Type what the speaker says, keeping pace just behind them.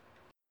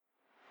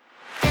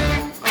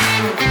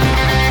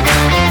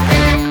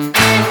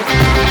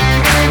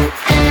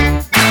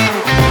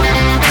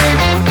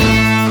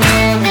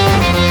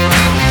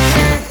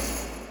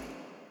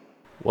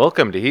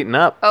Welcome to Heating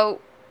Up. Oh,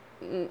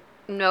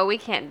 no, we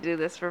can't do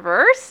this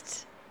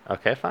reversed.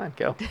 Okay, fine,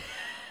 go.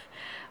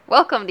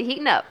 Welcome to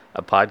Heating Up,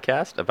 A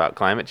podcast about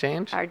climate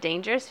change our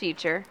dangerous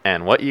future.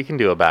 and what you can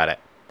do about it.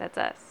 That's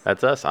us.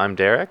 That's us. I'm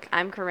Derek,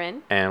 I'm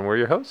Corinne. and we're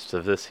your hosts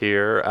of this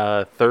here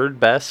third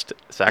best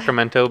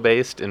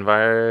Sacramento-based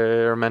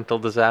environmental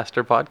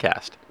disaster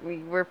podcast.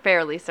 We're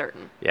fairly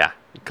certain, Yeah,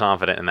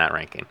 confident in that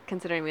ranking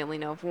considering we only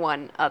know of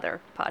one other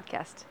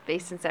podcast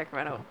based in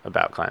Sacramento.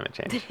 about climate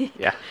change.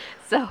 Yeah,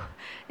 So,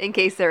 in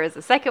case there is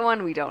a second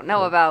one we don't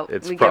know about,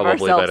 it's we give probably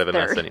ourselves better than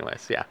third. us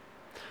anyways. Yeah.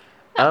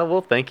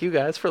 Well, thank you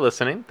guys for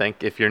listening.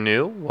 If you're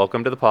new,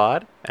 welcome to the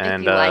pod.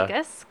 And If you like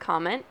us,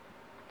 comment.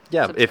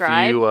 yeah,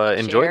 subscribe, if you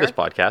enjoy share. this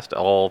podcast,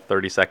 all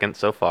 30 seconds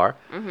so far,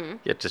 Mm-hmm.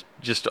 yeah,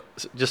 just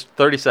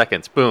 30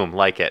 seconds, boom,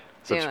 like it,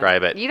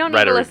 subscribe it, You don't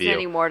write need to a listen review.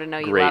 anymore to know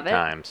you Great love it.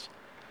 times.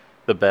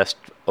 The best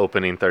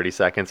opening 30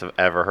 seconds I've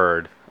ever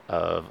heard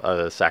of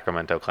a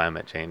Sacramento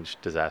climate change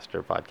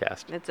disaster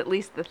podcast. It's at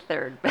least the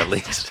third best. At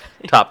least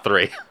top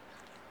 3.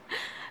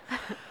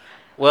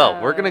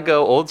 Well, we're gonna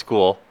go old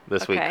school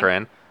this week, okay.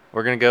 Corinne.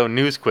 We're gonna go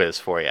news quiz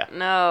for you.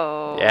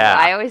 No. Yeah.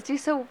 I always do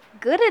so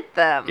good at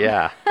them.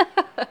 Yeah.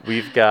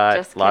 We've got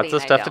Just lots kidding,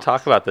 of I stuff to don't.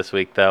 talk about this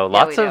week, though. Yeah,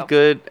 Lots we of do.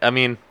 good. I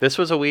mean, this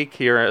was a week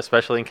here,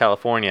 especially in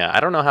California. I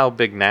don't know how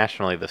big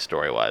nationally this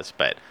story was,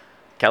 but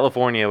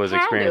California was Had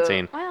to.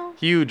 experiencing Well.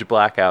 huge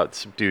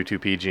blackouts due to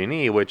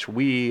PG&E, which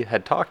we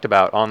had talked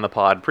about on the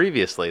pod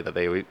previously. That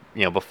they,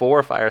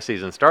 before fire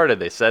season started,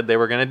 they said they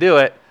were going to do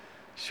it.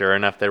 Sure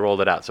enough, they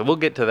rolled it out. So we'll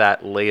get to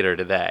that later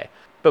today.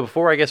 But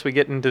before I guess we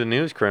get into the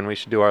news, Corinne, we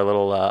should do our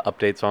little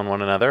updates on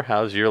one another.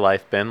 How's your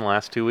life been the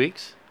last 2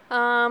 weeks?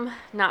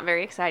 Not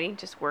very exciting,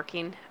 just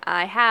working.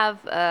 I have,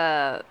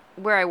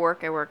 where I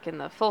work in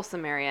the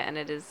Folsom area, and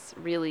it is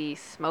really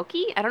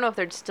smoky. I don't know if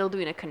they're still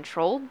doing a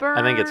controlled burn.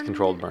 I think it's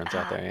controlled burns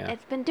out there, yeah.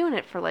 It's been doing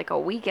it for like a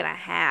week and a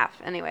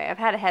half. Anyway, I've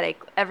had a headache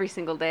every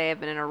single day. I've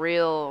been in a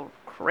real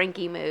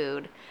cranky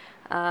mood.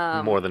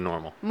 More than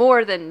normal.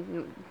 More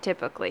than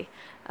typically.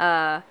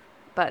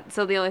 But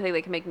so the only thing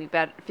that can make me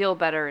feel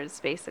better is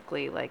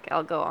basically like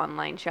I'll go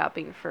online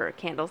shopping for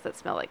candles that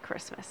smell like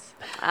Christmas.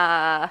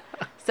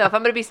 So if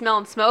I'm gonna be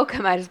smelling smoke, I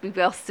might as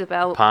well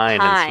smell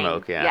Pine and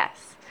smoke, yeah.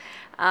 Yes.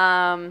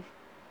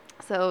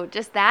 So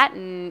just that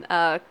and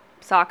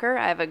soccer.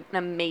 I have an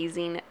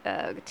amazing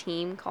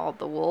team called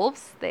the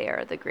Wolves. They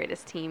are the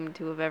greatest team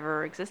to have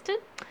ever existed.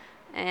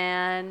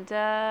 And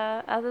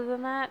other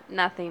than that,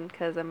 nothing,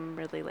 because I'm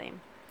really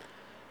lame.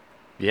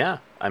 Yeah,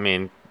 I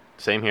mean,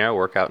 same here. I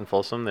work out in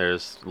Folsom.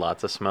 There's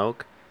lots of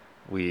smoke.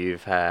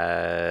 We've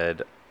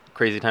had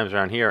crazy times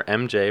around here.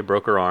 MJ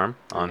broke her arm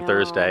on know.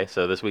 Thursday,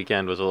 so this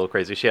weekend was a little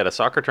crazy. She had a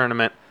soccer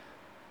tournament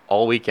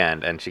all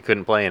weekend, and she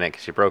couldn't play in it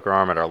because she broke her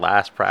arm at her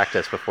last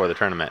practice before the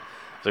tournament.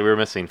 So we were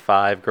missing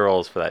 5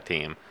 girls for that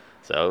team.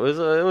 So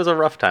it was a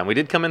rough time. We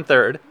did come in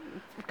third.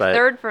 But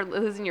Third for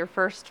losing your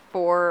first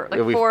 4,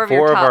 like we- 4 of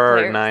your top our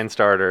players. 9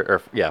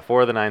 starter,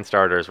 4 of the 9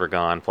 starters were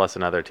gone, plus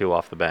another 2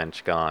 off the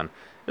bench gone.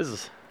 This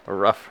is a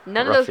rough. None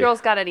a of rough those year. girls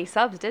got any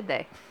subs, did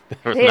they? There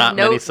was They had not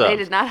many subs. They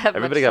did not have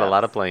Everybody much got a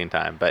lot of subs. playing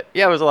time, but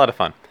yeah, it was a lot of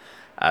fun.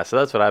 So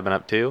that's what I've been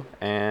up to,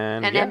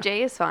 and And yeah,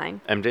 MJ is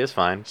fine. MJ is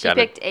fine. She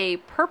picked a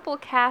purple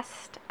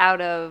cast out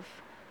of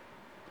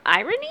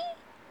irony?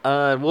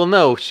 Well,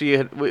 no,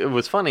 it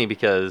was funny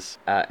because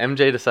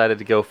MJ decided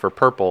to go for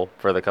purple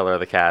for the color of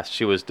the cast.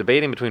 She was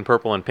debating between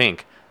purple and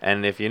pink,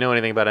 and if you know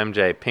anything about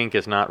MJ, pink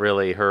is not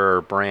really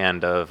her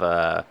brand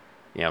of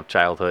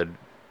childhood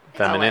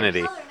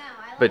femininity.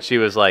 But she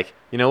was like,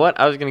 you know what?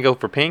 I was going to go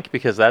for pink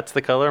because that's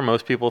the color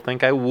most people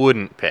think I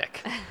wouldn't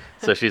pick.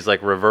 So she's like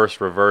reverse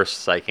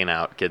psyching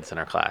out kids in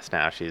her class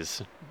now.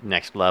 She's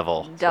next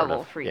level.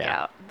 Double freak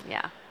out.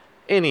 Yeah.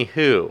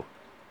 Anywho,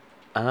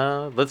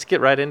 let's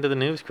get right into the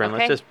news, Corinne.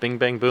 Okay. Let's just bing,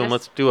 bang, boom. Just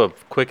Let's do a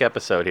quick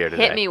episode here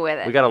today. hit me with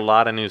it. We got a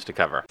lot of news to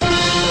cover.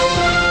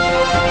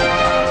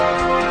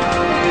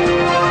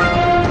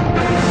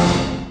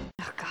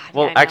 Oh, God.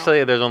 Well, yeah, I know.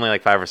 actually, there's only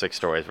like 5 or 6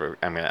 stories.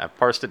 I've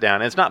parsed it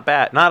down. It's not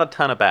bad. Not a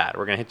ton of bad.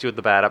 We're going to hit you with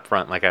the bad up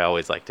front like I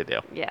always like to do.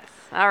 Yes.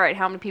 All right.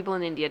 How many people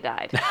in India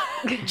died?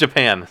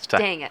 Japan this time.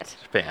 Dang it.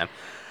 Japan.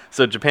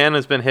 So Japan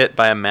has been hit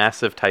by a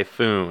massive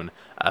typhoon,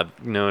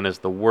 known as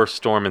the worst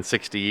storm in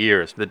 60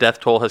 years. The death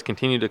toll has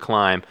continued to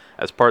climb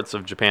as parts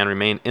of Japan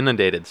remain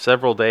inundated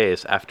several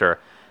days after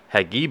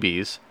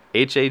Hagibis,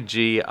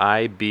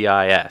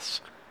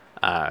 Hagibis.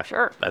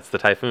 Sure. That's the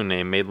typhoon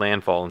name, made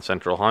landfall in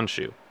central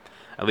Honshu.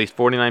 At least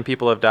 49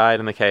 people have died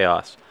in the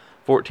chaos.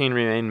 14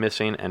 remain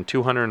missing, and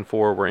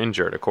 204 were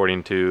injured,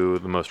 according to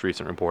the most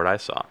recent report I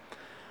saw.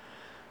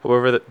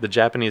 However, the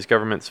Japanese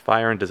government's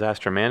Fire and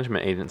Disaster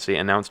Management Agency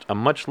announced a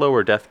much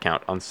lower death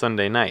count on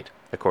Sunday night,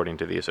 according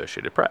to the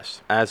Associated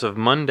Press. As of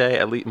Monday,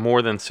 at least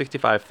more than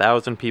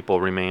 65,000 people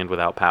remained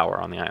without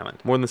power on the island.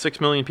 More than 6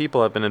 million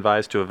people have been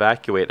advised to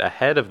evacuate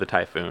ahead of the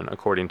typhoon,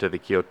 according to the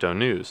Kyoto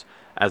News.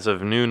 As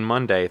of noon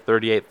Monday,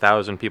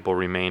 38,000 people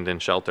remained in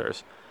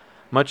shelters.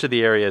 Much of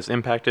the areas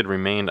impacted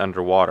remained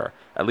underwater.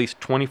 At least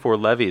 24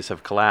 levees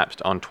have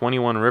collapsed on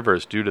 21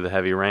 rivers due to the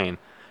heavy rain,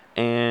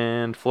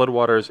 and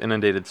floodwaters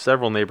inundated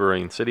several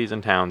neighboring cities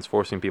and towns,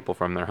 forcing people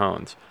from their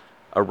homes.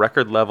 A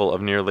record level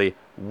of nearly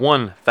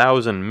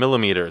 1,000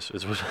 millimeters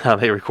is how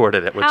they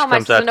recorded it, which How am I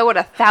comes supposed to out know what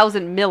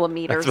 1,000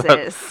 millimeters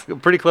is?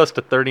 pretty close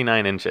to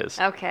 39 inches.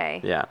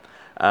 Okay. Yeah.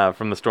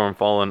 From the storm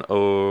fallen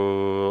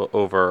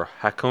over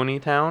Hakone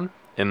town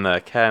in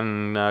the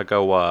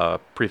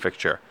Kanagawa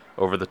prefecture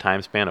over the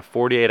time span of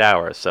 48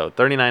 hours. So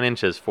 39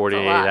 inches,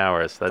 48 lot.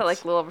 hours. That's So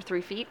like a little over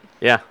 3 feet.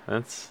 yeah,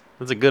 that's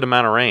a good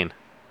amount of rain.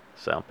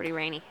 So Pretty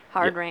rainy.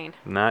 Hard Yeah. rain.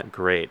 not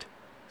great.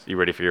 So you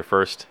ready for your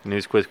first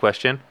news quiz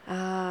question?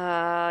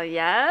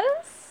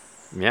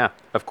 Yes? Yeah.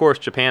 Of course,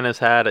 Japan has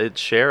had its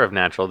share of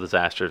natural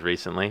disasters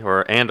recently,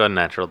 and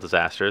unnatural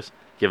disasters,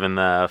 given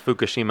the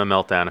Fukushima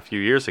meltdown a few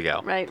years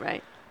ago.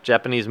 Right.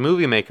 Japanese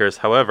movie makers,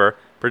 however,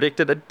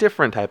 predicted a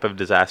different type of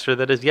disaster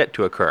that is yet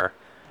to occur.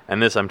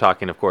 And this I'm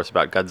talking, of course,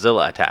 about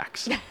Godzilla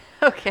attacks.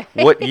 Okay.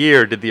 What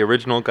year did the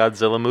original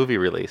Godzilla movie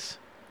release?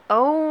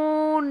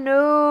 Oh,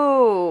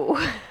 no.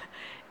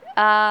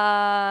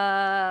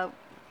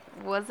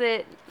 Was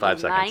it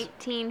 5 seconds.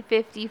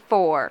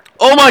 1954?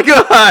 Oh my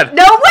god!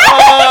 No way!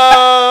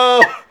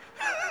 Oh!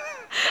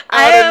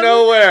 Out of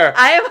nowhere!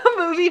 I am a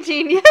movie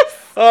genius.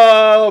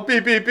 Oh,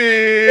 beep, beep,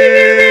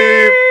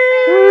 beep!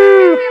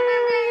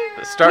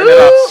 Woo. Starting it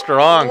off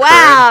strong.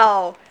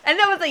 Wow. And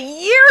that was a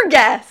year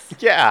guess. Corinne.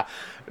 Yeah.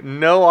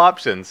 No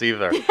options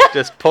either.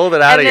 Just pulled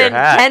it out and of your then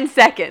hat. 10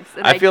 seconds.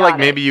 And I feel like got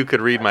maybe it. you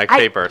could read my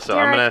paper, so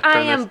I'm Derek, going to I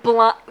turn am this.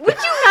 blind. Would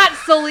you not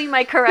sully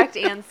my correct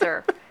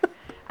answer?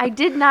 I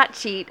did not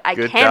cheat. I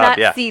Good cannot job,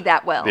 yeah. see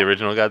that well. The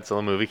original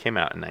Godzilla movie came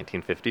out in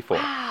 1954.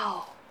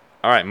 Wow.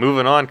 All right,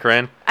 moving on,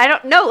 Corinne. I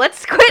don't know.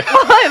 Let's quit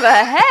while I'm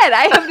ahead.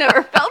 I have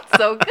never felt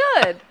so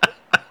good.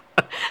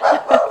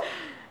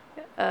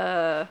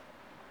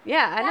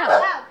 Yeah, I know.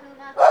 Bow wow,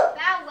 Kuma.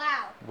 Bow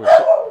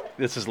wow.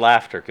 This is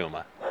laughter,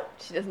 Kuma.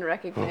 She doesn't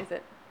recognize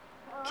it.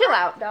 Chill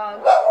out,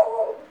 dog.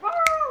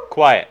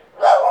 Quiet.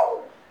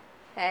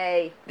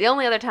 Hey. The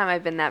only other time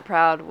I've been that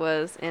proud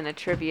was in a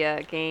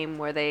trivia game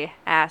where they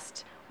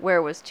asked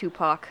where was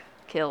Tupac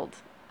killed,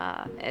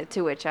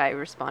 to which I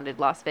responded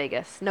Las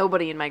Vegas.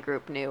 Nobody in my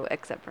group knew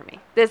except for me.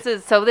 This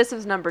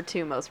was number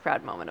 2 most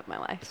proud moment of my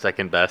life.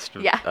 Second best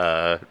Yeah.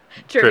 Trivia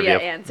trivia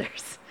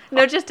answers.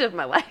 No, just of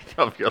my life.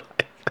 of your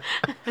life.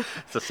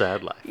 It's a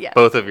sad life. Yeah.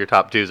 Both of your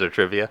top 2s are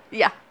trivia?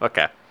 Yeah.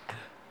 Okay.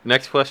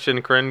 Next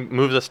question, Corinne,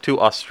 moves us to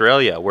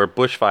Australia, where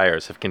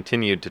bushfires have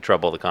continued to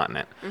trouble the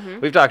continent. Mm-hmm.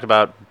 We've talked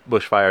about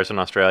bushfires in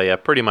Australia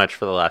pretty much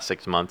for the last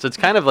 6 months. It's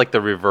kind of like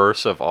the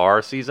reverse of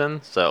our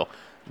season, so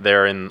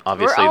they're in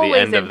obviously We're always the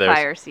end in of their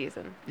fire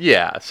season.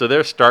 Yeah, so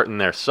they're starting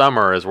their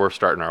summer as we're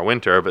starting our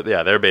winter, but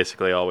yeah, they're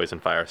basically always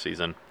in fire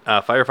season.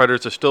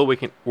 Firefighters are still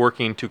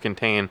working to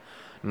contain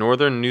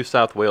northern New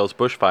South Wales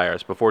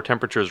bushfires before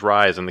temperatures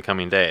rise in the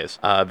coming days.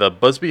 The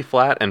Busby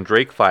Flat and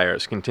Drake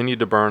fires continued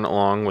to burn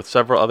along with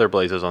several other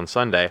blazes on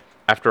Sunday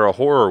after a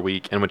horror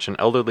week in which an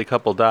elderly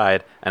couple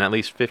died and at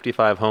least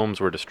 55 homes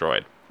were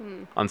destroyed.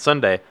 On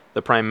Sunday,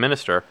 the Prime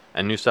Minister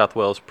and New South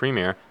Wales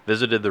Premier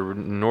visited the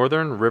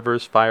Northern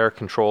Rivers Fire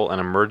Control and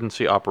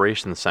Emergency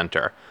Operations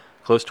Centre,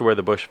 close to where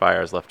the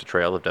bushfires left a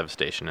trail of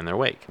devastation in their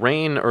wake.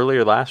 Rain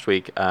earlier last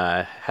week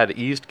had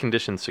eased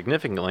conditions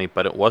significantly,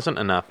 but it wasn't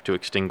enough to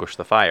extinguish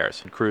the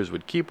fires. Crews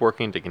would keep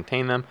working to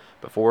contain them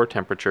before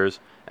temperatures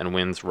and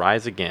winds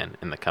rise again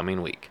in the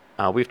coming week.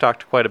 We've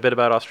talked quite a bit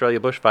about Australia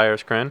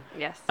bushfires, Corinne.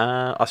 Yes.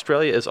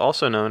 Australia is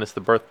also known as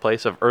the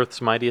birthplace of Earth's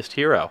mightiest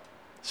hero,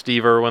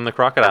 Steve Irwin the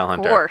crocodile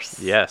hunter. Of course.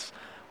 Yes.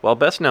 While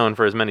best known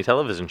for his many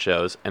television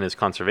shows and his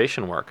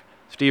conservation work,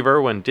 Steve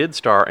Irwin did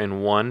star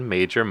in one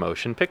major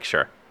motion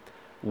picture.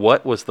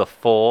 What was the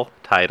full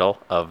title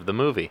of the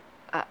movie?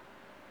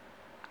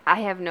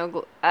 I have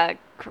no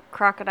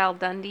Crocodile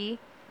Dundee.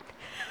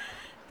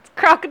 It's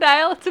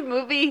Crocodile. It's a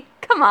movie.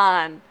 Come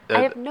on.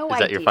 I have no idea. Is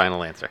that your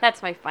final answer?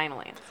 That's my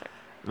final answer.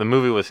 The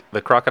movie was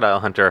The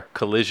Crocodile Hunter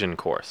Collision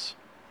Course.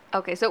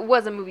 Okay, so it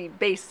was a movie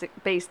based On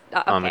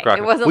the okay, crocodile.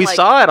 it wasn't We like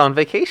saw it on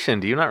vacation.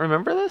 Do you not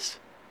remember this?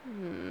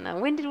 No,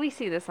 when did we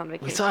see this on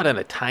vacation? We saw it in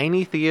a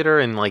tiny theater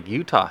in like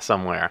Utah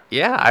somewhere.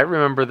 Yeah, I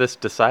remember this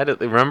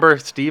decidedly. Remember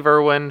Steve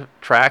Irwin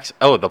tracks?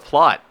 Oh, the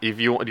plot. Do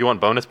you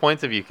want bonus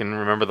points if you can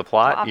remember the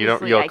plot? Well, You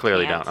don't. You obviously I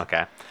clearly can't. don't.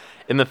 Okay.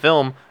 In the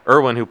film,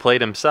 Irwin, who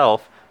played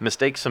himself,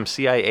 mistakes some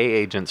CIA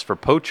agents for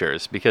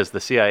poachers because the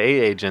CIA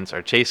agents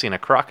are chasing a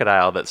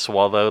crocodile that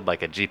swallowed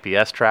like a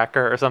GPS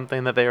tracker or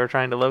something that they were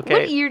trying to locate.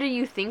 What year do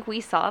you think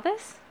we saw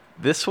this?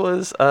 This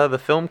was the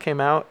film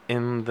came out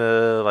in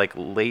the like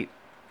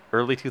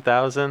early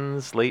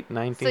 2000s, late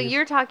 90s. So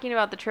you're talking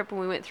about the trip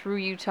when we went through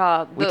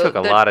Utah. We took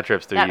a lot of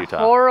trips through that Utah.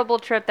 horrible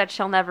trip that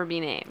shall never be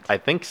named. I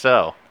think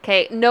so.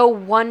 Okay, no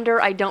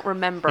wonder I don't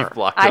remember. You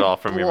blocked it all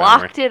from your memory. I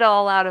blocked it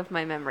all out of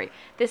my memory.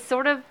 This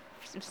sort of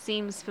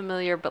seems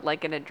familiar, but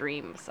like in a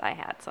dreams I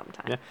had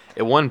sometime. Yeah.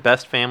 It won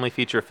Best Family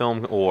Feature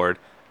Film Award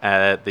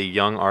at the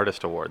Young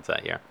Artist Awards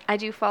that year. I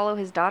do follow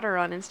his daughter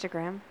on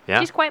Instagram. Yeah?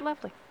 She's quite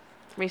lovely.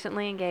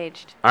 Recently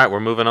engaged. All right, we're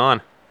moving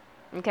on.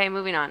 Okay,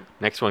 moving on.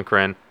 Next one,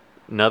 Corinne.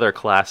 Another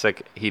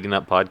classic heating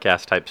up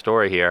podcast type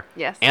story here.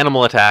 Yes.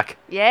 Animal attack.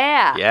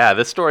 Yeah. Yeah,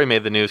 this story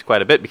made the news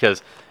quite a bit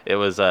because it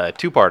was a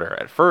two-parter.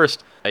 At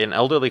first, an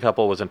elderly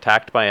couple was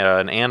attacked by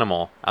an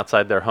animal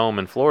outside their home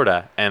in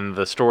Florida, and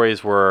the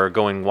stories were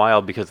going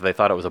wild because they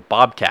thought it was a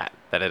bobcat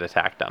that had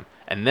attacked them.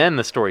 And then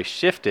the story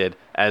shifted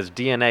as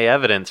DNA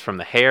evidence from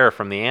the hair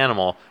from the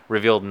animal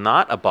revealed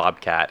not a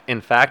bobcat. In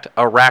fact,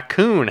 a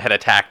raccoon had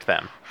attacked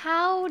them.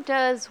 How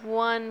does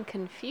one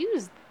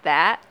confuse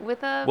that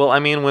with a... Well, I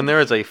mean, when there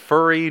is a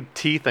furry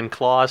teeth and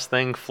claws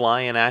thing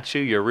flying at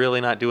you, you're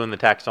really not doing the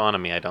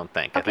taxonomy, I don't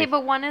think. Okay,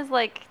 but one is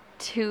like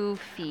 2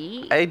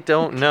 feet. I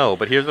don't know,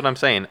 but here's what I'm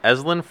saying.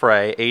 Eslyn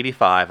Frey,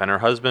 85, and her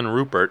husband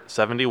Rupert,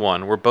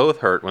 71, were both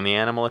hurt when the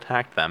animal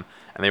attacked them,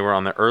 and they were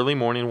on the early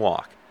morning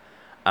walk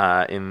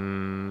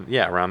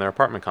around their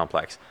apartment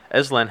complex.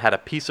 Eslyn had a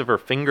piece of her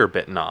finger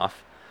bitten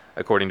off,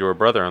 according to her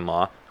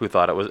brother-in-law, who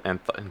thought it was, and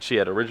she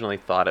had originally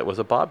thought it was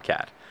a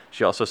bobcat.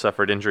 She also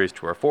suffered injuries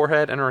to her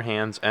forehead and her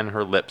hands, and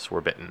her lips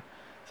were bitten.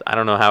 So I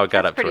don't know how it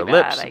got That's up to her pretty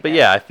bad, lips, I but guess.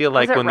 yeah, I feel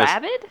like Was it when this.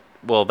 rabid?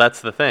 Well, that's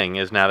the thing,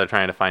 is now they're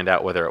trying to find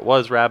out whether it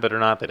was rabbit or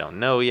not. They don't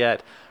know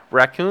yet.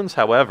 Raccoons,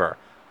 however,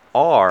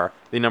 are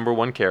the number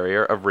one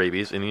carrier of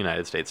rabies in the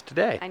United States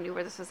today. I knew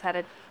where this was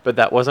headed. But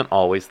that wasn't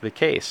always the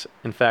case.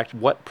 In fact,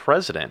 what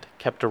president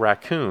kept a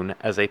raccoon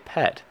as a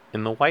pet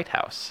in the White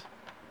House?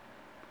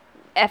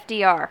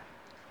 FDR.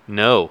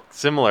 No.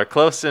 Similar.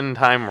 Close in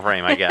time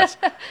frame, I guess.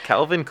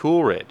 Calvin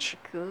Coolidge.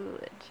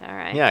 Coolidge. All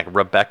right. Yeah,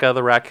 Rebecca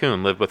the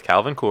raccoon lived with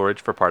Calvin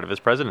Coolidge for part of his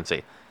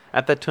presidency.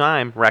 At the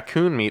time,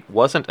 raccoon meat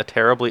wasn't a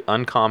terribly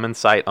uncommon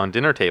sight on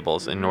dinner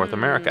tables in North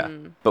America.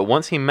 But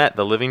once he met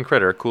the living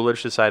critter,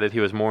 Coolidge decided he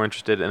was more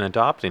interested in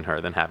adopting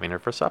her than having her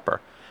for supper.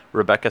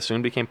 Rebecca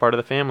soon became part of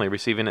the family,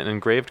 receiving an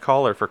engraved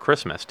collar for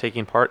Christmas,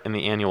 taking part in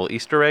the annual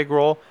Easter egg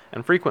roll,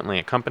 and frequently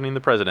accompanying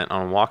the president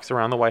on walks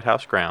around the White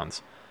House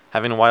grounds.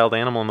 Having a wild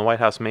animal in the White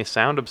House may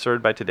sound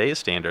absurd by today's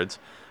standards,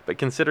 but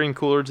considering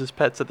Coolidge's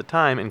pets at the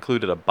time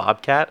included a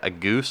bobcat, a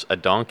goose, a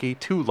donkey,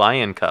 2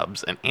 lion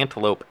cubs, an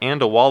antelope,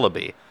 and a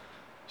wallaby,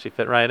 she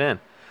fit right in.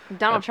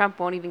 Donald Trump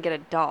won't even get a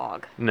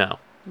dog. No.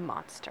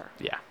 Monster.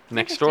 Yeah.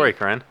 Next story,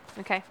 Corinne.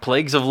 Okay.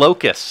 Plagues of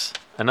locusts.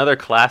 Another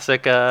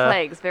classic.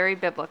 Plagues, very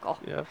biblical.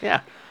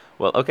 Yeah.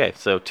 Well, okay.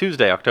 So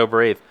Tuesday,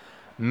 October 8th,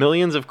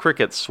 millions of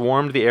crickets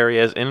swarmed the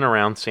areas in and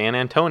around San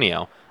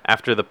Antonio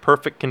after the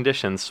perfect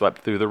conditions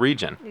swept through the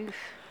region. Oof.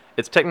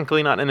 It's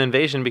technically not an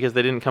invasion because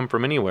they didn't come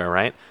from anywhere,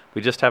 right?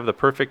 We just have the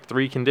perfect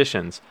 3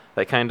 conditions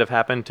that kind of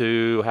happen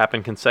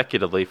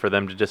consecutively for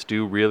them to just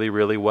do really,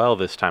 really well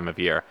this time of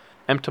year.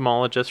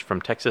 Entomologist from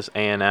Texas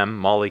A&M,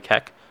 Molly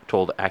Keck,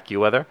 told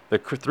AccuWeather, the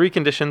 3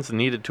 conditions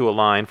needed to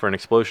align for an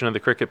explosion of the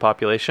cricket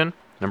population.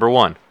 Number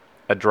 1,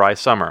 a dry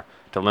summer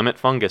to limit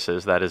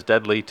funguses that is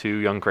deadly to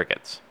young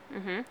crickets.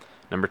 Mm-hmm.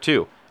 Number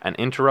 2, an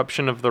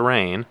interruption of the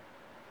rain.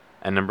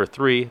 And number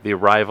 3, the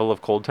arrival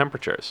of cold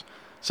temperatures.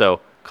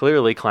 So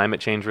clearly climate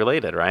change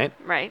related, right?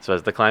 Right. So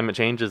as the climate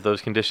changes,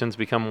 those conditions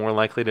become more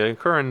likely to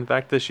occur. In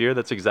fact, this year,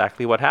 that's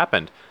exactly what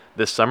happened.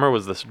 This summer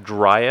was the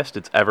driest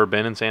it's ever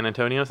been in San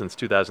Antonio since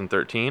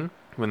 2013,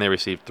 when they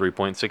received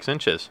 3.6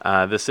 inches.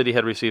 The city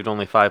had received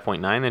only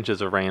 5.9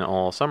 inches of rain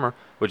all summer,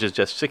 which is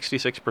just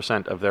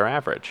 66% of their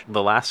average.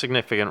 The last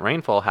significant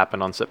rainfall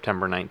happened on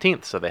September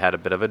 19th, so they had a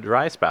bit of a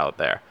dry spout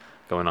there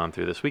going on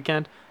through this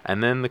weekend,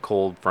 and then the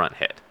cold front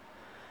hit.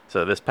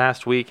 So this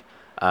past week,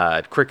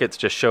 crickets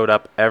just showed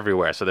up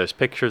everywhere. So there's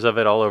pictures of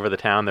it all over the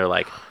town. They're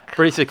like,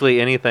 basically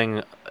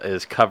anything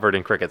is covered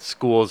in crickets.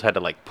 Schools had to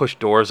like push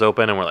doors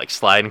open and were like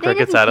sliding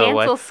crickets out of the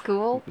way. Cancel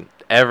school.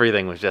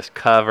 Everything was just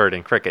covered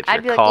in crickets.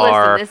 I'd Your be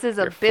car, like, listen, this is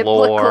a your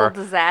biblical floor,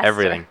 disaster.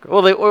 everything.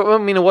 Well, it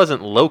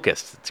wasn't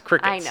locusts. It's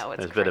crickets. I know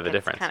it's There's a bit of a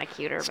difference. Kind of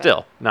cuter, but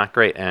Still, not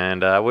great.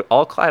 And I'm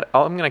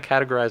going to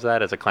categorize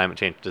that as a climate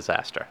change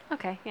disaster.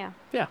 okay, yeah,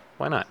 Yeah,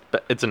 why not?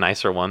 But it's a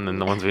nicer one than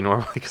the ones we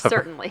normally cover.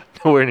 certainly.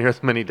 Nowhere near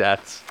as many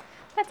deaths.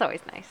 That's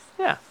always nice.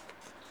 Yeah.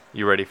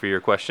 You ready for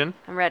your question?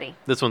 I'm ready.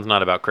 This one's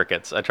not about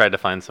crickets. I tried to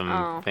find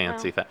some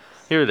fancy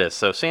Here it is.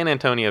 So San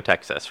Antonio,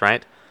 Texas,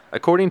 right?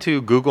 According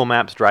to Google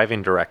Maps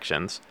driving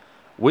directions,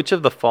 which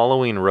of the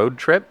following road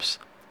trips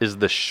is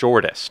the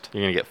shortest?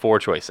 You're going to get 4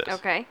 choices.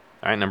 Okay.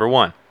 All right, number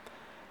 1,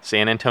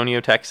 San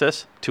Antonio,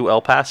 Texas to El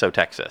Paso,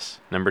 Texas.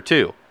 Number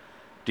 2,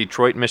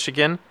 Detroit,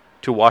 Michigan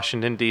to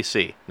Washington,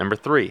 D.C. Number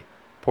 3,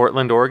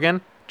 Portland,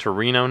 Oregon to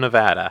Reno,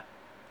 Nevada.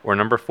 Or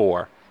number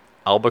 4,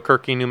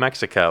 Albuquerque, New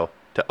Mexico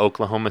to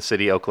Oklahoma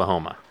City,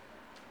 Oklahoma.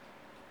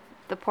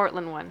 The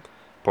Portland one.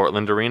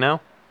 Portland to Reno?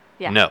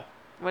 Yeah. No.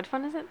 Which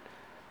one is it?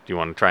 Do you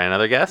want to try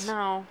another guess?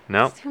 No.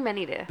 No? It's too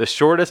many to... The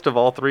shortest of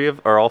all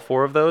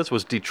 4 of those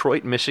was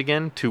Detroit,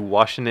 Michigan to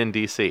Washington,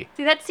 D.C.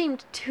 See, that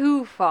seemed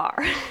too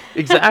far.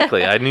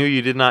 Exactly. I knew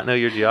you did not know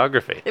your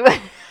geography.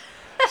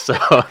 So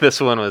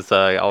this one was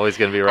always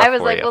going to be rough for you. I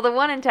was like, well, the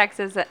one in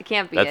Texas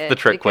can't be That's the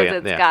trick because way,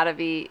 it's yeah. got to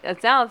be...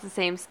 It's now it's the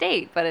same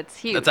state, but it's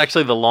huge. That's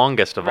actually the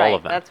longest of all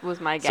of them. That was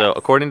my guess. So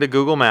according to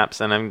Google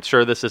Maps, and I'm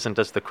sure this isn't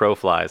just the crow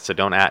flies, so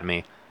don't at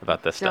me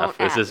about this stuff.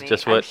 Don't This at is me.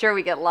 just what... I'm sure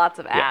we get lots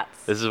of Yeah,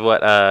 ats. this is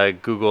what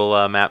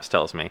Google Maps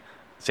tells me.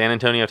 San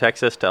Antonio,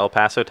 Texas to El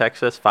Paso,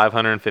 Texas,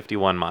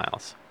 551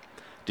 miles.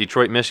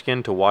 Detroit,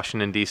 Michigan to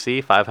Washington,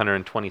 D.C.,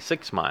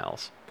 526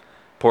 miles.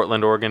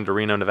 Portland, Oregon to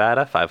Reno,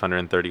 Nevada,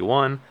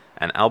 531.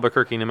 And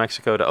Albuquerque, New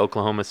Mexico to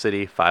Oklahoma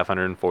City,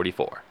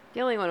 544.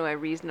 The only one who I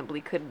reasonably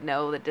could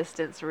know the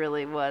distance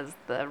really was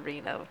the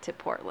Reno to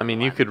Portland I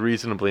mean, you one. could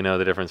reasonably know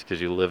the difference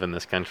because you live in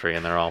this country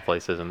and they're all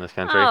places in this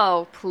country.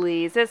 Oh,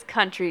 please. This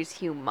country's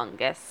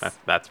humongous.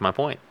 That's my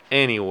point.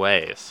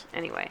 Anyways,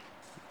 Anyway.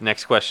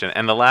 next question.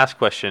 And the last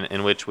question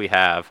in which we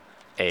have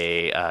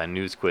a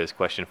news quiz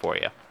question for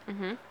you.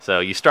 Mm-hmm.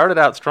 So you started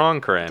out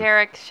strong, Corinne.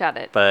 Derek, shut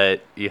it.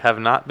 But you have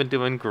not been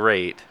doing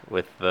great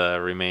with the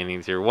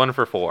remainings. You're 1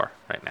 for 4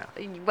 right now.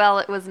 Well,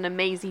 it was an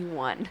amazing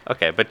one.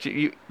 Okay, but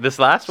you this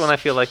last one I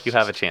feel like you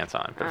have a chance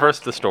on. But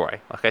first, the Okay.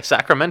 story. Okay,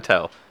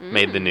 Sacramento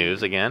made the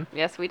news again.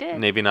 Yes, we did.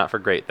 Maybe not for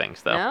great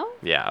things, though. No?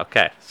 Yeah,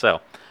 okay.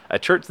 So, a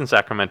church in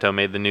Sacramento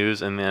made the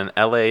news in an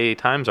LA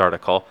Times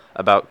article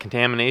about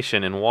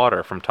contamination in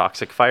water from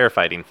toxic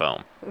firefighting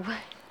foam.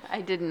 I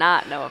did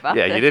not know about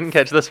Yeah, this. you didn't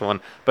catch this one,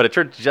 but a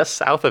church just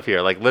south of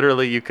here, like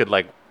literally you could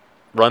like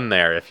run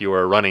there if you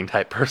were a running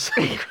type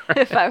person.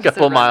 If I a was a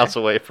couple miles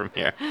runner. away from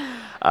here.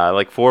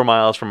 Like 4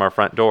 miles from our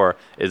front door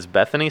is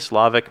Bethany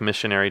Slavic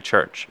Missionary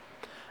Church.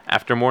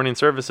 After morning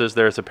services,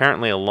 there is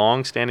apparently a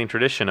long-standing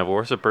tradition of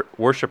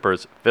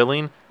worshippers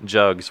filling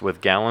jugs with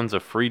gallons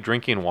of free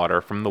drinking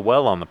water from the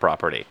well on the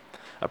property,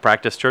 a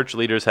practice church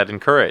leaders had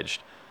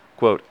encouraged.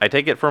 Quote, "I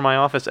take it for my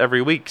office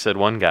every week," said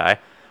one guy,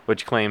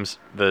 which claims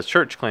the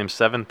church claims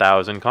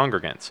 7,000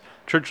 congregants.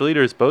 Church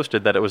leaders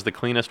boasted that it was the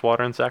cleanest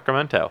water in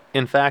Sacramento.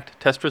 In fact,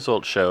 test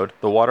results showed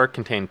the water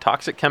contained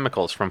toxic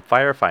chemicals from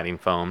firefighting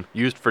foam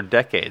used for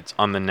decades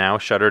on the now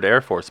shuttered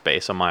Air Force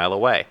Base a mile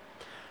away.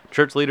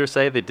 Church leaders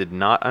say they did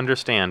not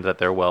understand that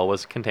their well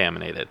was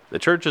contaminated. The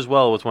church's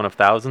well was one of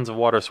thousands of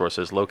water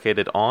sources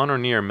located on or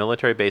near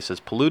military bases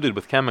polluted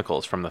with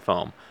chemicals from the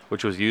foam,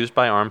 which was used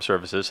by armed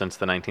services since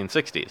the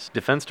 1960s.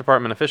 Defense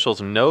Department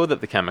officials know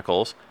that the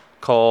chemicals,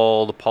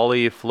 called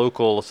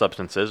polyfluoroalkyl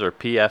substances, or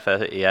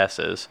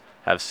PFASs,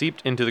 have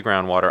seeped into the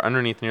groundwater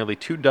underneath nearly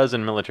 24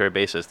 military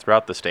bases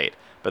throughout the state,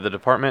 but the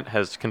department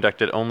has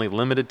conducted only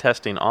limited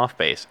testing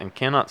off-base and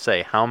cannot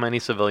say how many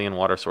civilian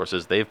water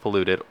sources they've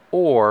polluted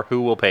or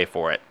who will pay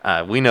for it.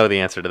 We know the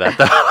answer to that,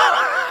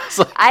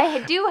 though.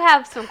 I do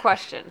have some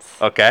questions.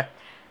 Okay.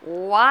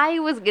 Why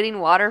was getting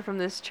water from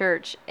this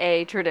church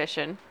a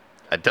tradition?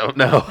 I don't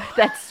know.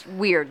 That's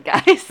weird,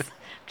 guys.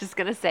 Just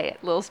gonna say it.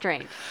 A little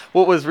strange.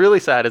 What was really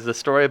sad is the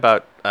story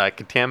about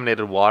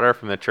contaminated water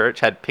from the church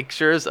had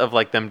pictures of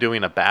like them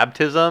doing a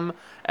baptism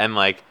and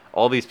like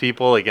all these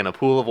people like in a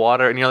pool of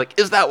water, and you're like,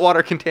 is that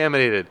water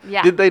contaminated?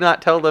 Yeah. Did they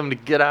not tell them to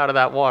get out of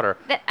that water?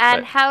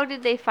 And But- how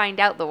did they find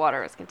out the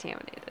water was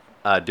contaminated?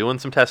 Doing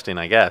some testing,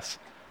 I guess.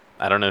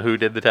 I don't know who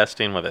did the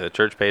testing, whether the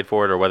church paid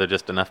for it or whether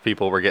just enough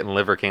people were getting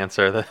liver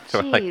cancer that they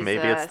were like,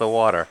 maybe it's the Jesus.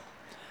 water.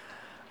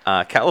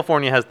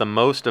 California has the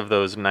most of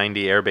those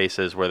 90 air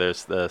bases where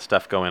there's the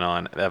stuff going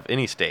on of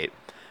any state,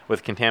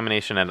 with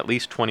contamination at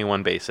least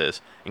 21 bases,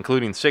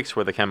 including 6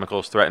 where the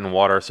chemicals threaten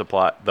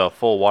the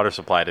full water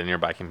supply to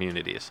nearby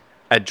communities.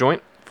 At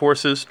Joint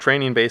Forces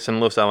Training Base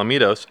in Los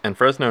Alamitos and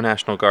Fresno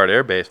National Guard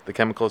Air Base, the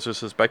chemicals are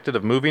suspected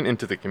of moving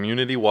into the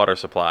community water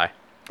supply.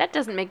 That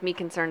doesn't make me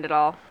concerned at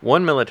all.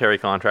 One military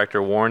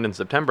contractor warned in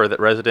September that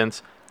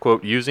residents,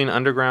 quote, using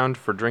groundwater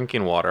for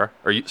drinking water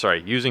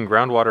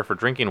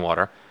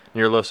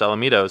near Los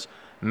Alamitos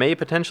may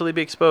potentially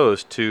be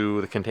exposed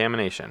to the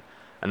contamination.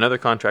 Another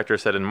contractor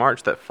said in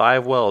March that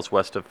 5 wells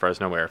west of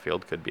Fresno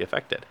Airfield could be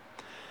affected.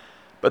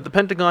 But the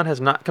Pentagon has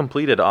not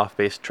completed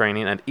off-base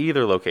training at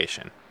either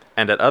location,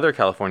 and at other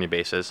California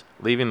bases,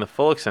 leaving the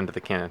full extent of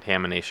the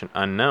contamination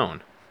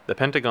unknown. The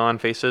Pentagon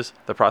faces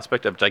the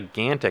prospect of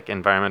gigantic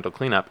environmental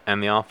cleanup,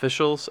 and the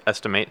officials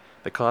estimate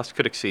the cost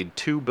could exceed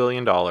 $2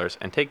 billion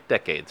and take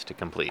decades to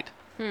complete.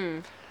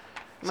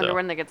 Wonder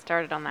when they get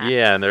started on that.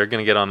 Yeah, and they're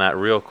going to get on that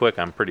real quick,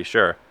 I'm pretty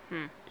sure.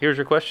 Here's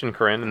your question,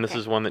 Corinne, and this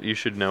is one that you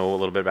should know a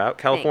little bit about.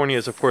 California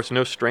is, of course,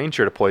 no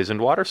stranger to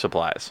poisoned water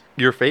supplies.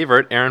 Your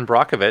favorite, Aaron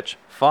Brockovich,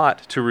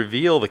 fought to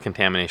reveal the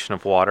contamination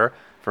of water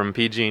from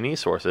PG&E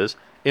sources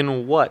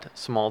in what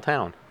small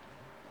town?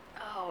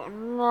 Oh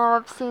no,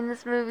 I've seen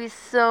this movie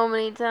so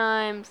many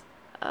times.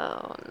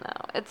 Oh no,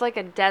 it's like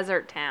a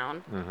desert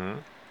town. Mm-hmm.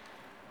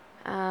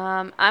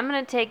 I'm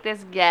gonna take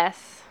this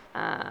guess.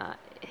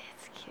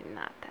 It's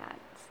not that.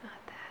 It's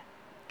not that.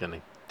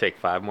 Gonna take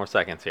 5 more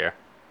seconds here.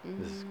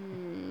 This is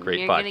great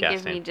You're gonna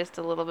give podcasting. me just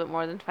a little bit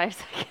more than 5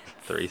 seconds.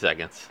 3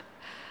 seconds.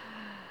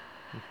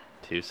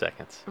 2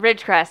 seconds.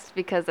 Ridgecrest,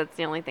 because that's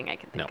the only thing I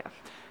can think No. of.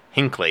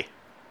 Hinckley.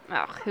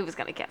 Oh, who was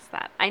gonna guess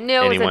that? I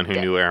know Anyone who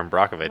knew Aaron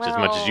Brockovich as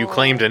much as you Well,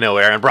 claim to know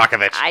Aaron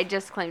Brockovich. I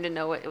just claimed to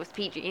know it was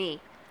PG&E.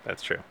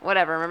 That's true.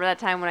 Whatever. Remember that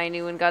time when I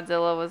knew when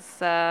Godzilla was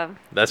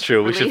That's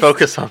true. We should Released.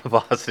 focus on the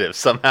positives.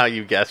 Somehow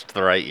you guessed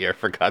the right year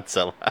for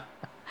Godzilla.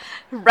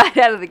 right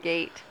out of the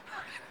gate?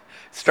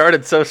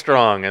 Started so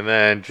strong and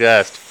then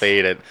just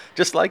faded.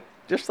 Just like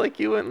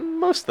you in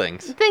most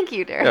things. Thank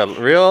you, Derek. Yeah,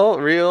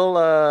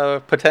 real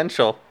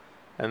potential.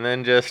 and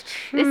then just...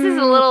 This is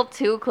a little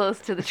too close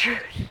to the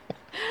truth.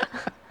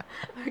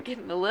 We're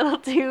getting a little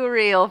too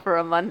real for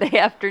a Monday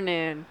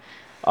afternoon.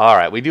 All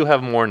right, we do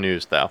have more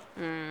news, though.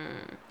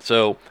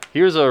 So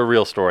here's a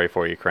real story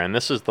for you, Corinne.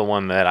 This is the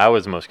one that I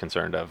was most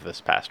concerned of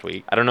this past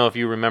week. I don't know if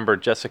you remember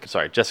Jessica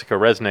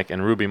Resnick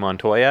and Ruby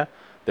Montoya.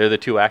 They're the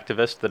two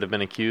activists that have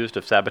been accused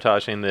of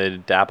sabotaging the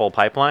DAPL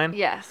pipeline.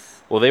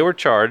 Yes. Well, they were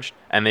charged,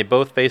 and they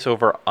both face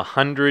over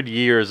 100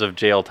 years of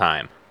jail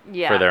time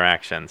for their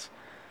actions.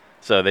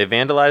 So they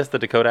vandalized the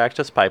Dakota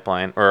Access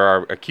Pipeline, or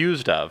are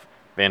accused of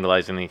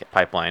vandalizing the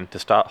pipeline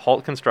to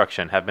halt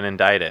construction, have been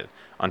indicted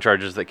on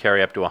charges that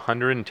carry up to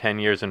 110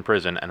 years in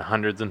prison and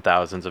hundreds and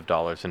thousands of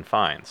dollars in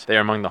fines. They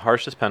are among the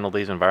harshest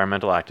penalties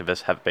environmental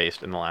activists have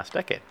faced in the last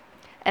decade.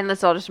 And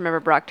let's all just remember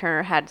Brock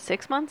Turner had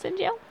 6 months in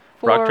jail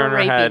for Brock Turner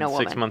raping had a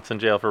woman. 6 months in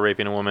jail for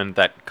raping a woman.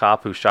 That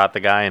cop who shot the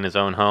guy in his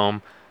own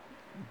home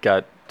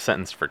got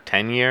sentenced for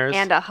 10 years.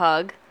 And a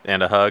hug.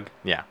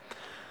 Yeah.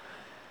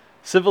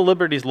 Civil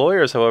liberties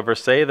lawyers, however,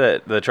 say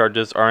that the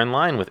charges are in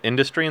line with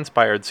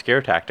industry-inspired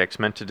scare tactics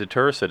meant to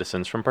deter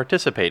citizens from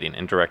participating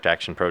in direct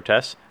action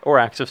protests or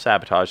acts of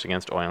sabotage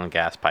against oil and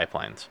gas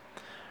pipelines.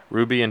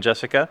 Ruby and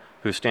Jessica,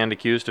 who stand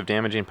accused of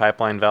damaging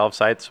pipeline valve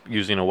sites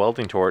using a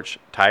welding torch,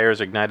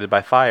 tires ignited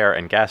by fire,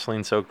 and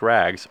gasoline-soaked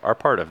rags, are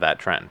part of that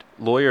trend.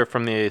 Lawyer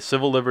from the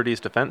Civil Liberties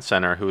Defense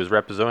Center, who is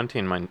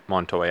representing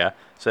Montoya,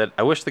 said,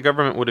 "I wish the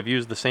government would have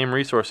used the same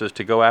resources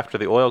to go after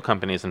the oil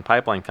companies and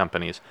pipeline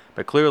companies,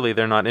 but clearly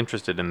they're not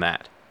interested in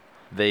that.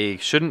 They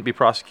shouldn't be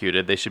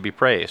prosecuted, they should be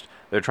praised.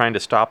 They're trying to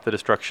stop the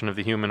destruction of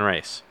the human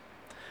race."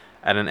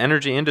 At an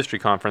energy industry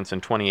conference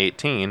in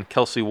 2018,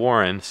 Kelsey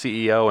Warren,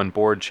 CEO and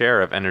board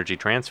chair of Energy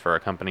Transfer, a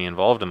company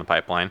involved in the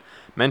pipeline,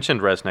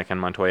 mentioned Resnick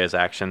and Montoya's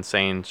actions,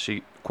 saying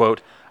she,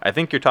 quote, "I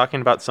think you're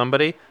talking about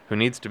somebody who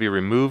needs to be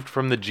removed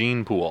from the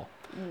gene pool."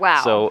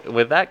 Wow. So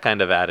with that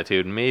kind of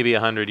attitude, maybe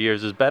 100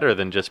 years is better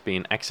than just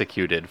being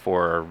executed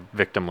for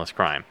victimless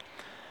crime.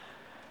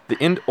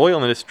 The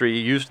oil industry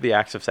used the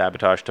acts of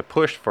sabotage to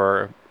push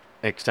for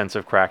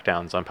extensive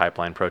crackdowns on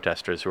pipeline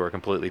protesters who are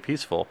completely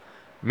peaceful.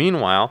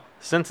 Meanwhile,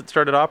 since it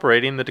started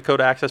operating, the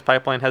Dakota Access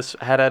Pipeline has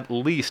had at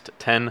least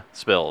 10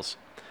 spills.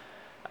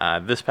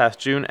 This past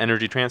June,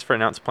 Energy Transfer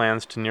announced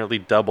plans to nearly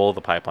double the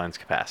pipeline's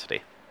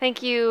capacity.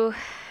 Thank you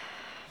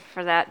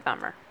for that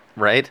bummer.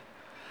 Right?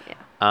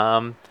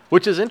 Yeah.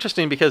 Which is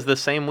interesting because the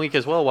same week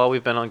as well, while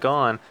we've been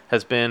gone,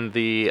 has been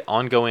the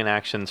ongoing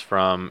actions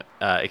from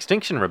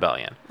Extinction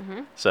Rebellion.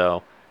 Mm-hmm.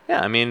 So, yeah,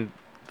 I mean,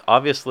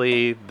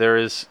 obviously there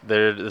is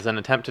an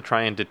attempt to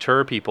try and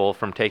deter people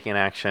from taking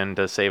action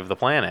to save the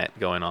planet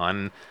going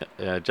on.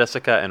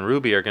 Jessica and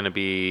Ruby are going to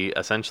be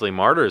essentially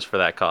martyrs for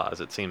that cause.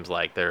 It seems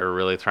like they're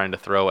really trying to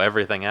throw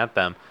everything at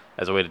them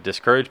as a way to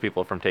discourage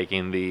people from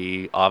taking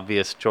the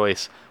obvious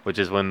choice, which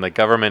is when the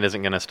government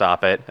isn't going to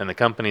stop it and the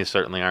companies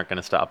certainly aren't going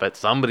to stop it.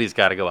 Somebody's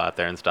got to go out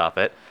there and stop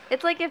it.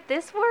 It's like if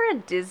this were a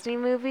Disney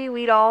movie,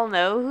 we'd all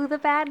know who the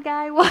bad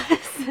guy was.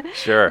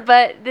 Sure.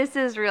 But this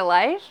is real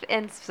life,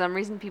 and for some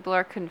reason people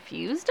are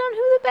confused on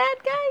who the bad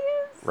guy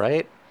is.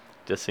 Right?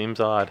 Just seems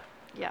odd.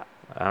 Yeah.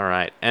 All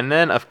right. And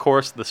then, of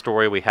course, the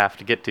story we have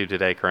to get to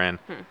today, Corinne,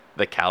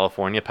 the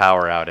California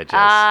power outages.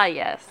 Ah,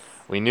 yes.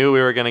 We knew we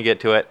were going to get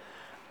to it.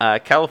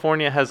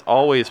 California has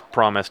always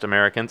promised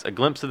Americans a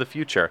glimpse of the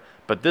future,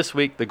 but this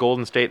week the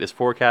Golden State is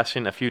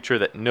forecasting a future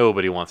that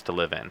nobody wants to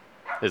live in,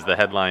 is the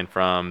headline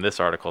from this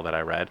article that I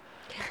read.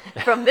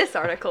 From this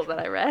article that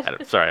I read.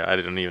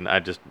 I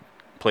just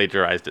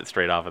plagiarized it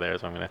straight off of there,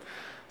 so I'm going to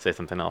say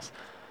something else.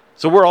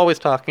 So we're always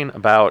talking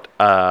about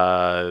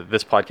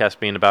this podcast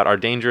being about our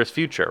dangerous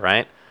future,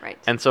 right? Right.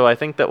 And so I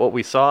think that what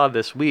we saw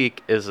this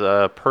week is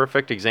a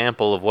perfect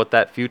example of what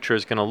that future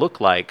is going to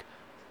look like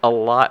a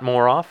lot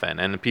more often,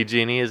 and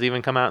PG&E has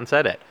even come out and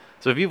said it.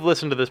 So if you've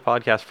listened to this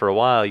podcast for a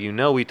while, you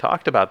know we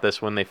talked about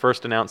this when they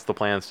first announced the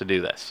plans to do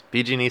this.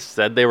 PG&E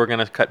said they were going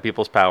to cut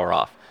people's power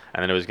off,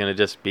 and then it was going to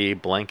just be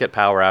blanket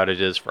power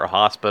outages for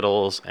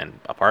hospitals and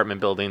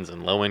apartment buildings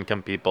and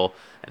low-income people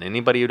and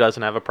anybody who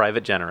doesn't have a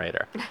private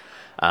generator,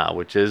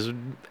 which is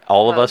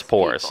all of us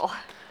poors.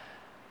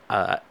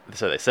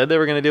 So they said they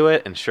were going to do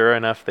it, and sure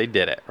enough, they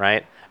did it,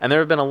 right? And there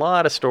have been a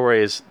lot of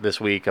stories this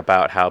week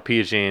about how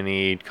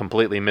PG&E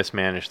completely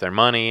mismanaged their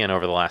money and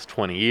over the last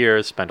 20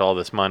 years spent all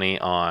this money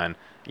on,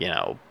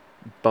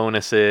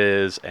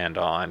 bonuses and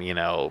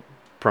on,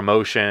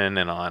 promotion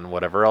and on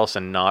whatever else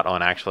and not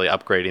on actually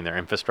upgrading their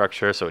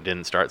infrastructure so it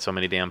didn't start so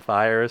many damn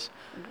fires.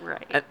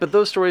 Right. But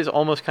those stories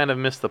almost kind of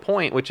miss the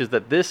point, which is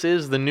that this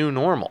is the new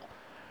normal.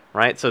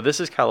 Right? So this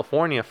is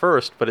California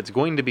first, but it's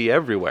going to be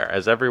everywhere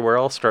as everywhere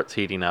else starts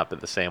heating up in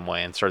the same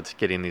way and starts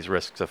getting these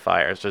risks of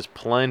fires. There's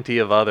plenty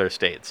of other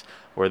states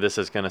where this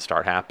is going to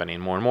start happening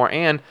more and more.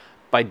 And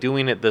by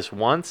doing it this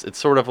once, it's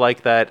sort of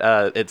like that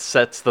it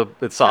softens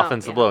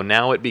the blow.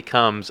 Now it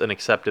becomes an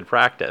accepted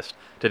practice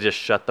to just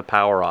shut the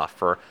power off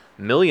for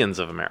millions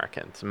of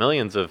Americans.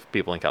 Millions of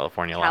people in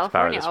California lost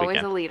power this weekend.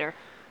 California, always a leader.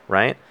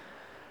 Right?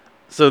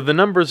 So the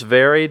numbers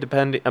vary but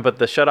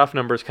the shutoff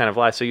numbers kind of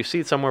lie. So you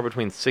see somewhere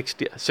between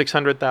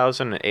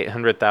 600,000 and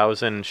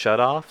 800,000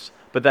 shutoffs,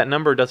 but that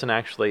number doesn't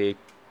actually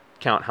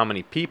count how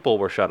many people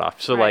were shut off.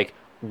 So, Right. like,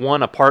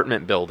 one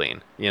apartment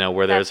building,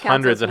 where That there's counts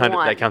hundreds as and hundreds,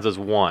 one. that counts as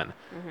one.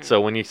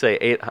 So when you say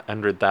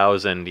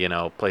 800,000,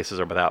 places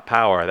are without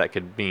power, that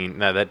could mean,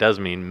 that does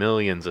mean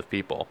millions of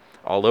people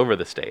all over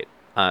the state.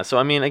 So,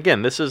 I mean,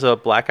 again, this is a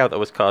blackout that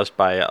was caused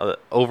by an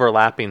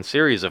overlapping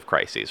series of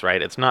crises,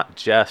 right? It's not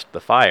just the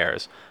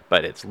fires,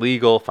 but it's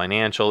legal,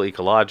 financial,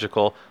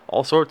 ecological,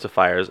 all sorts of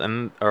fires,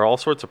 or all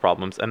sorts of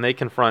problems, and they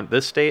confront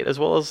this state as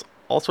well as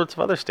all sorts of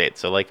other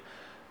states. So, like,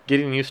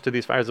 getting used to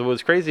these fires. What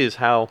was crazy is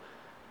how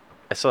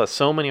I saw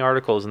so many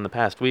articles in the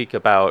past week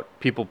about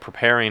people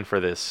preparing for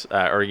this,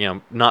 or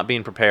not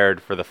being prepared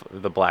for the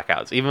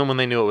blackouts, even when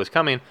they knew it was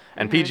coming.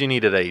 And PG&E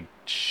did a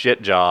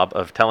shit job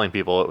of telling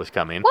people it was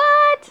coming.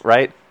 What?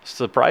 Right?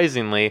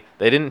 Surprisingly,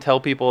 they didn't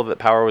tell people that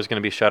power was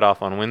going to be shut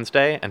off on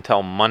Wednesday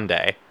until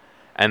Monday.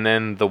 And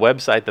then the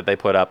website that they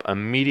put up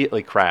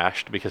immediately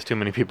crashed because too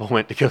many people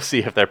went to go see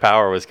if their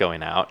power was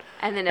going out.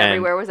 And then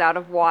everywhere was out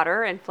of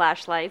water and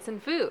flashlights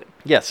and food.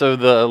 Yeah, so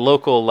the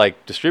local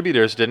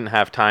distributors didn't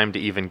have time to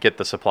even get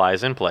the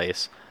supplies in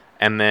place.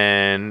 And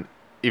then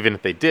even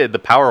if they did, the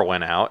power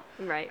went out.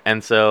 Right.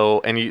 And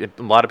so, a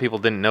lot of people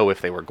didn't know if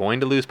they were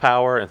going to lose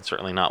power, and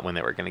certainly not when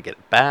they were going to get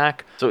it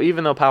back. So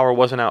even though power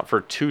wasn't out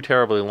for too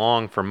terribly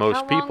long for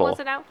most people. How long was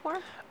it out for?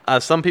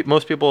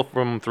 Most people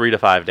from 3 to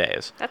 5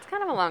 days. That's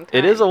kind of a long time.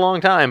 It is a long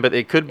time, but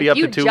it could be up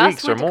to 2 weeks or more. If you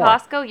just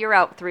went to Costco, you're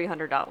out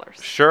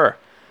 $300. Sure.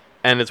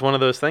 And it's one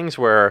of those things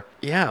where,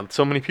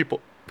 so many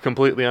people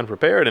completely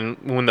unprepared, and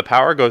when the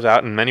power goes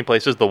out in many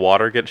places, the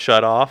water gets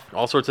shut off,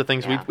 all sorts of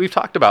things. Yeah. We've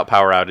talked about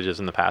power outages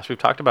in the past. We've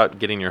talked about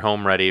getting your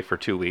home ready for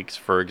 2 weeks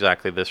for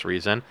exactly this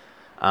reason.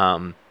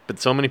 But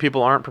so many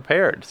people aren't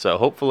prepared. So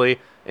hopefully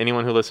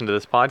anyone who listened to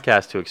this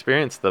podcast who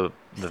experienced the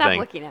Stop thing...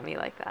 looking at me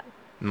like that.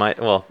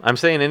 I'm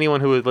saying anyone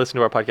who would listen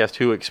to our podcast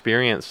who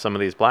experienced some of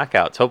these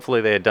blackouts,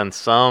 hopefully they had done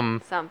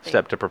some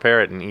step to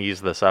prepare it and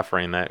ease the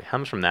suffering that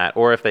comes from that.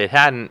 Or if they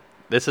hadn't,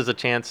 this is a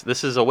chance,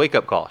 this is a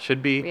wake-up call.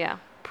 Should be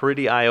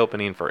pretty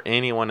eye-opening for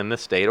anyone in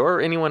this state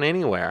or anyone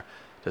anywhere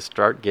to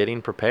start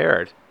getting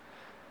prepared.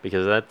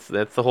 Because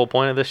that's the whole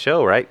point of this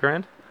show, right,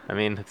 Corinne? I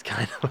mean, it's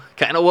kind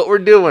of what we're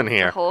doing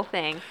here. The whole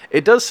thing.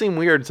 It does seem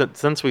weird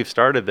since we've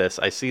started this.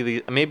 I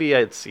see maybe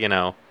it's,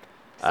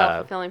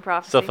 self-fulfilling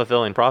prophecy.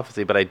 Self-fulfilling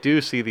prophecy, but I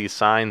do see these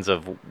signs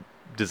of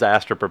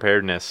disaster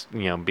preparedness,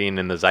 being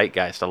in the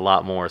zeitgeist a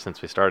lot more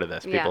since we started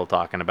this. People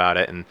talking about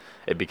it and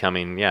it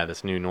becoming,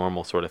 this new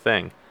normal sort of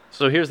thing.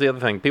 So here's the other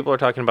thing. People are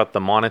talking about the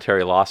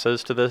monetary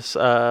losses to this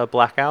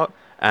blackout.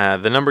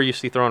 The number you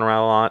see thrown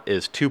around a lot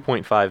is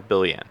 $2.5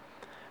 billion.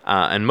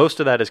 And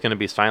most of that is going to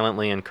be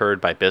silently incurred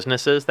by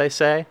businesses, they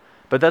say.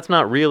 But that's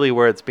not really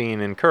where it's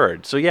being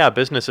incurred. So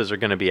businesses are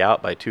going to be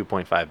out by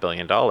 $2.5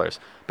 billion.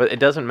 But it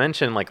doesn't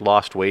mention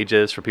lost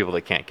wages for people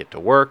that can't get to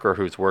work or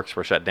whose works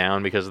were shut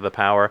down because of the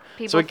power.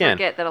 People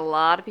forget that a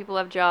lot of people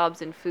have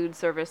jobs in food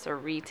service or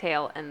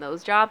retail, and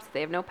those jobs, if they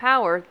have no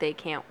power, they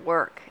can't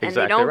work. Exactly, and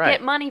they don't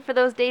get money for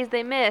those days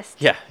they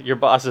missed. Yeah, your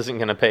boss isn't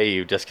going to pay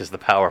you just because the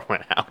power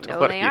went out.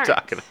 No, what they are you aren't.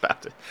 talking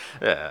about?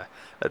 Yeah,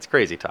 that's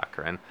crazy talk,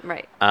 Corinne.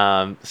 Right.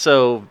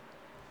 So,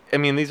 I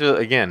mean, these are,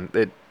 again,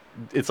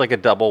 it's like a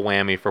double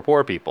whammy for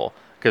poor people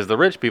because the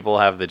rich people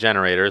have the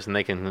generators and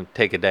they can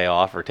take a day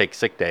off or take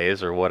sick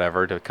days or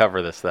whatever to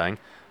cover this thing.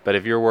 But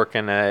if you're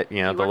working at,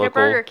 the local at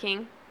Burger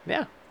King,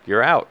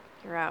 you're out.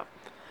 You're out.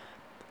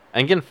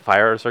 And again,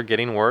 fires are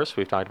getting worse.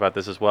 We've talked about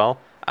this as well.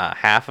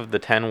 Half of the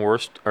 10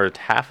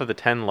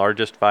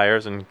 largest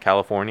fires in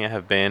California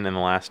have been in the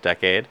last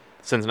decade.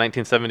 Since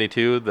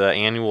 1972, the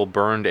annual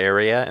burned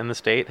area in the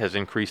state has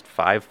increased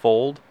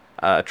 5-fold.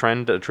 A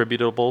trend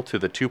attributable to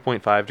the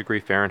 2.5 degree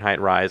Fahrenheit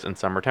rise in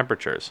summer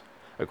temperatures,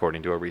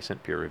 according to a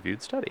recent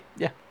peer-reviewed study.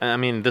 Yeah, I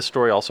mean, this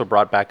story also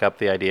brought back up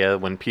the idea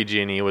when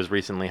PG&E was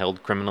recently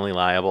held criminally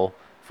liable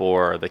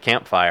for the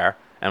Camp Fire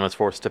and was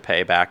forced to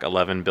pay back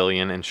 $11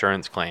 billion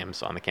insurance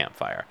claims on the Camp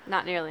Fire.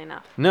 Not nearly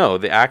enough. No,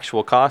 the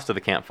actual cost of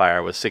the Camp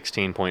Fire was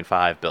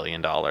 $16.5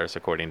 billion,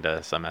 according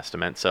to some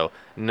estimates, so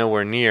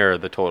nowhere near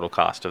the total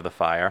cost of the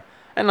fire.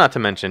 And not to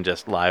mention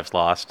just lives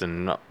lost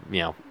and,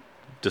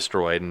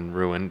 destroyed and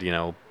ruined,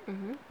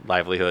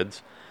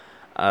 livelihoods.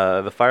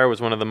 The fire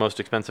was one of the most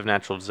expensive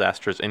natural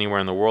disasters anywhere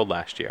in the world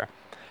last year.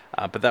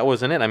 But that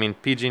wasn't it. I mean,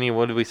 PG&E,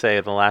 what did we say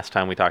the last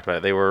time we talked about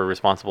it? They were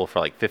responsible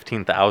for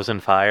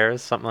 15,000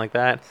 fires, something like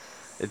that.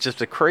 It's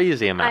just a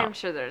crazy amount. I'm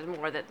sure there's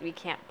more that we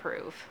can't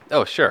prove.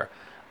 Oh, sure.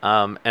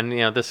 And,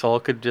 this all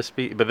could just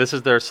be... But this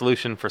is their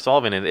solution for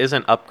solving it. It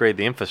isn't upgrade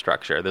the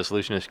infrastructure. The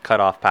solution is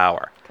cut off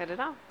power. Cut it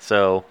off.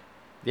 So,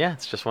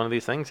 it's just one of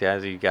these things,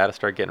 you got to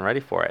start getting ready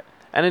for it.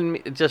 And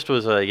it just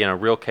was a,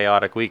 real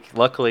chaotic week.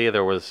 Luckily,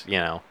 there was,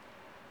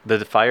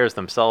 the fires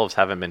themselves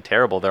haven't been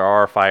terrible. There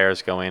are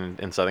fires going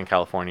in Southern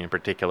California in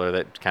particular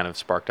that kind of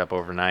sparked up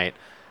overnight.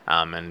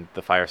 And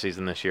the fire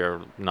season this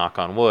year, knock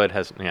on wood,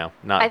 has, not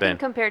been... I think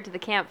compared to the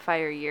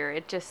campfire year,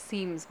 it just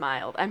seems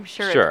mild. I'm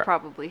sure it's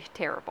probably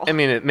terrible. I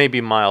mean, it may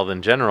be mild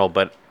in general,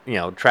 but,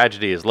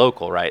 tragedy is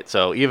local, right?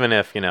 So even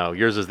if,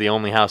 yours is the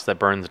only house that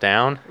burns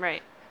down...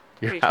 Right.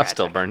 Your house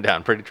still burned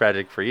down. Pretty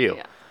tragic for you.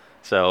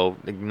 So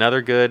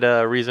another good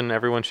reason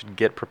everyone should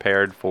get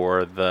prepared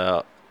for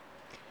the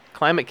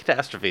climate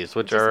catastrophes,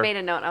 which Just are made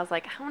a note. I was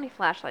like, how many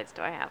flashlights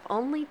do I have?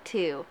 Only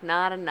 2.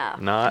 Not enough.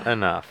 not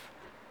enough.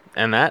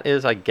 And that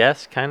is, I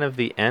guess, kind of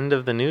the end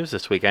of the news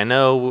this week. I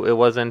know it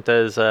wasn't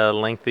as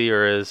lengthy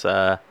or as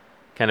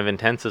kind of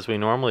intense as we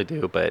normally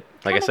do, but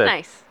like I Kind of said,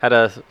 nice. had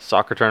a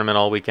soccer tournament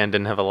all weekend,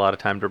 didn't have a lot of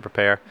time to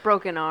prepare.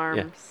 Broken arms.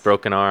 Yeah,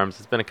 broken arms.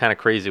 It's been a kind of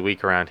crazy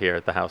week around here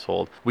at the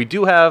household. We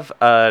do have,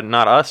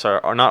 not us,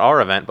 or not our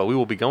event, but we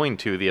will be going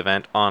to the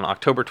event on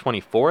October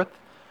 24th,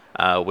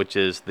 which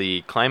is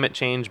the Climate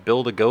Change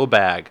Build a Go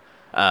Bag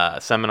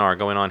seminar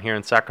going on here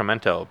in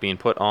Sacramento, being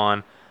put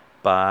on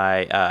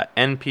by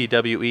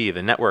NPWE,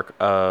 the Network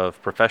of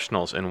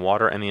Professionals in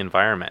Water and the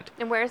Environment.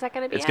 And where is that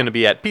going to be? It's going to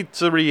be at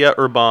Pizzeria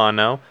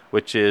Urbano,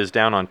 which is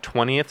down on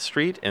 20th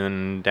Street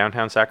in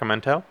downtown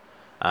Sacramento.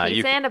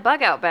 Pizza and a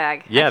bug out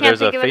bag. Yeah, I can't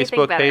there's a think of anything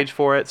Facebook better. page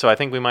for it, so I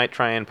think we might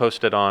try and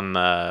post it on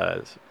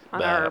on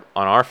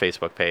our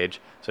Facebook page.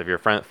 So if you're a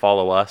friend,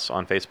 follow us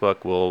on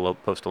Facebook. We'll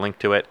post a link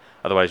to it.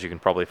 Otherwise, you can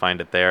probably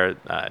find it there.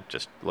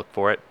 Just look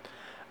for it.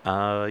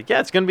 Yeah,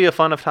 it's going to be a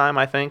fun of time,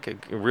 I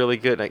think. Really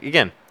good.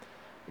 Again,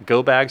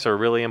 go bags are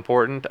really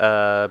important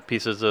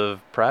pieces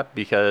of prep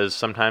because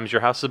sometimes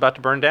your house is about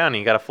to burn down and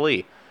you got to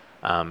flee.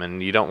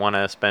 And you don't want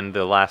to spend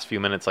the last few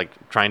minutes like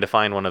trying to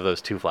find one of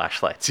those 2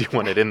 flashlights. You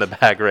want it in the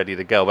bag ready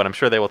to go. But I'm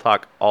sure they will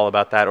talk all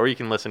about that. Or you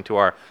can listen to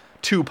our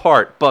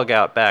 2-part bug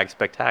out bag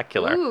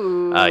spectacular.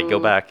 Ooh. Go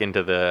back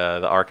into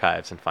the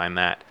archives and find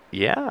that.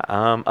 Yeah.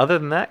 Other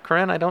than that,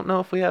 Corinne, I don't know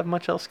if we have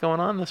much else going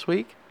on this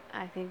week.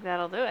 I think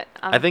that'll do it.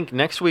 I think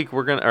next week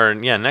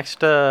next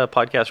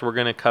podcast we're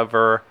gonna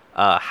cover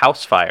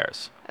house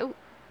fires. Oh,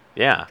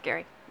 Yeah.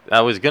 scary. I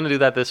was gonna do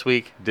that this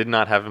week. Did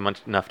not have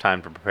enough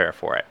time to prepare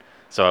for it.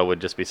 So I would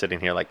just be sitting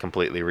here like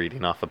completely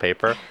reading off a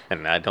paper,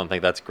 and I don't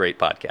think that's great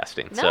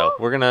podcasting. So No?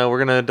 we're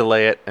gonna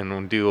delay it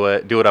and do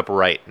it up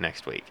right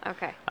next week.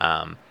 Okay.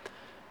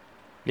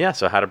 Yeah.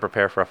 So how to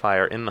prepare for a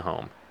fire in the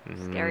home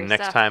Scary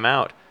next stuff. time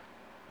out.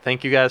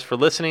 Thank you guys for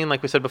listening.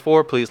 Like we said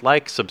before, please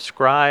like,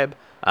 subscribe,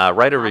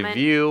 write a Comment.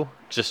 review.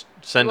 Just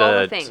send Do all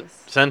the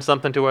things. send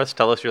something to us.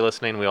 Tell us you're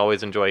listening. We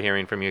always enjoy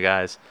hearing from you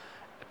guys.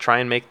 Try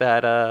and make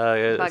that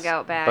Bug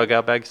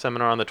out bag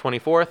seminar on the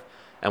 24th,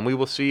 and we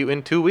will see you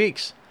in 2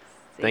 weeks.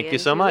 See Thank you you in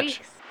so 2 much.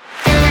 weeks.